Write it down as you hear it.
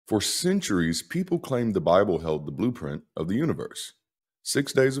For centuries, people claimed the Bible held the blueprint of the universe.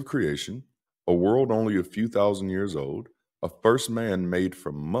 6 days of creation, a world only a few thousand years old, a first man made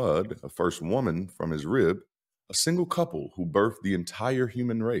from mud, a first woman from his rib, a single couple who birthed the entire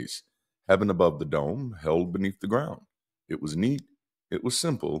human race, heaven above the dome, held beneath the ground. It was neat, it was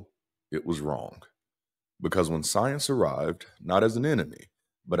simple, it was wrong. Because when science arrived, not as an enemy,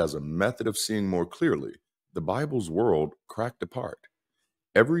 but as a method of seeing more clearly, the Bible's world cracked apart.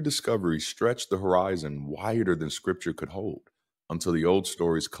 Every discovery stretched the horizon wider than scripture could hold until the old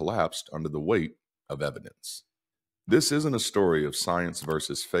stories collapsed under the weight of evidence. This isn't a story of science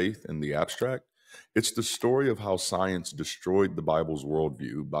versus faith in the abstract. It's the story of how science destroyed the Bible's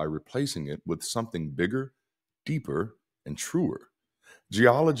worldview by replacing it with something bigger, deeper, and truer.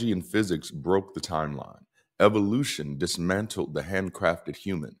 Geology and physics broke the timeline. Evolution dismantled the handcrafted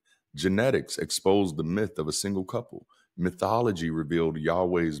human. Genetics exposed the myth of a single couple. Mythology revealed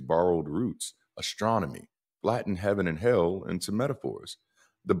Yahweh's borrowed roots. Astronomy flattened heaven and hell into metaphors.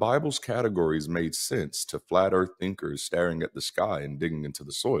 The Bible's categories made sense to flat earth thinkers staring at the sky and digging into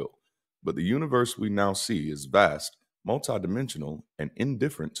the soil. But the universe we now see is vast, multidimensional, and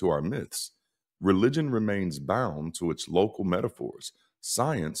indifferent to our myths. Religion remains bound to its local metaphors.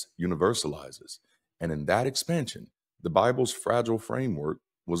 Science universalizes. And in that expansion, the Bible's fragile framework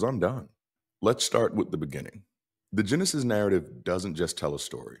was undone. Let's start with the beginning. The Genesis narrative doesn't just tell a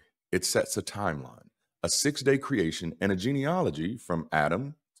story, it sets a timeline, a 6 day creation, and a genealogy from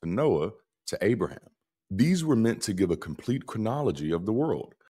Adam to Noah to Abraham. These were meant to give a complete chronology of the world,